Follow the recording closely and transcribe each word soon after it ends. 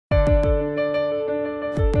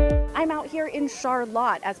here in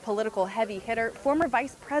Charlotte as political heavy hitter, former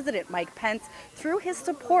Vice President Mike Pence threw his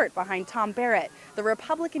support behind Tom Barrett, the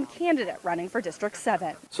Republican candidate running for District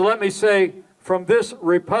 7. So let me say, from this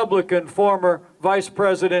Republican former Vice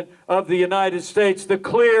President of the United States, the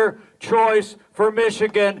clear choice for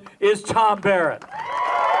Michigan is Tom Barrett.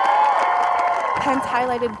 Pence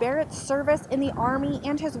highlighted Barrett's service in the Army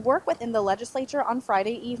and his work within the legislature on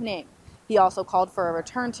Friday evening. He also called for a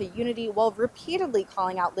return to unity while repeatedly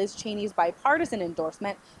calling out Liz Cheney's bipartisan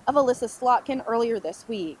endorsement of Alyssa Slotkin earlier this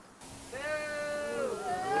week.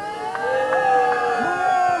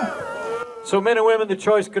 So men and women, the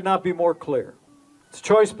choice could not be more clear. It's a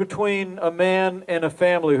choice between a man and a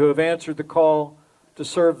family who have answered the call to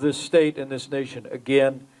serve this state and this nation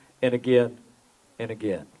again and again and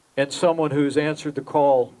again, and someone who's answered the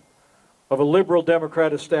call of a liberal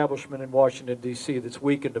Democrat establishment in Washington, D.C. that's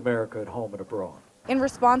weakened America at home and abroad. In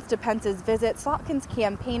response to Pence's visit, Slotkin's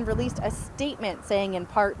campaign released a statement saying in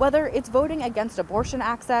part, whether it's voting against abortion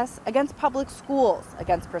access, against public schools,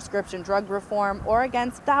 against prescription drug reform, or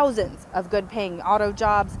against thousands of good-paying auto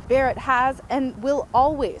jobs, Barrett has and will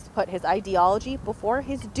always put his ideology before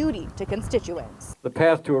his duty to constituents. The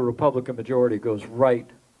path to a Republican majority goes right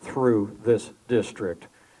through this district.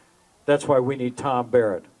 That's why we need Tom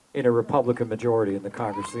Barrett in a Republican majority in the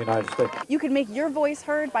Congress of the United States. You can make your voice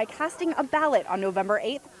heard by casting a ballot on November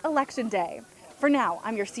 8th, Election Day. For now,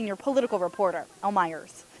 I'm your senior political reporter, Elle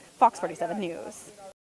Myers, Fox 47 News.